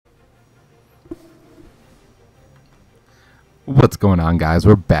What's going on, guys?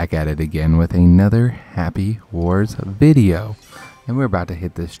 We're back at it again with another Happy Wars video. And we're about to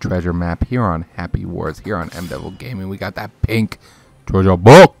hit this treasure map here on Happy Wars, here on MDevil Gaming. We got that pink treasure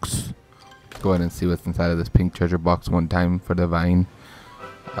box. Let's go ahead and see what's inside of this pink treasure box one time for Divine.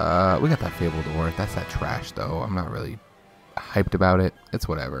 We got that Fabled Ore. That's that trash, though. I'm not really hyped about it. It's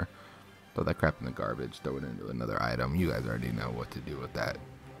whatever. Throw that crap in the garbage. Throw it into another item. You guys already know what to do with that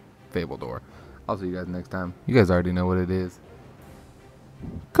Fabled Ore. I'll see you guys next time. You guys already know what it is.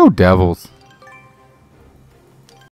 Go Devils!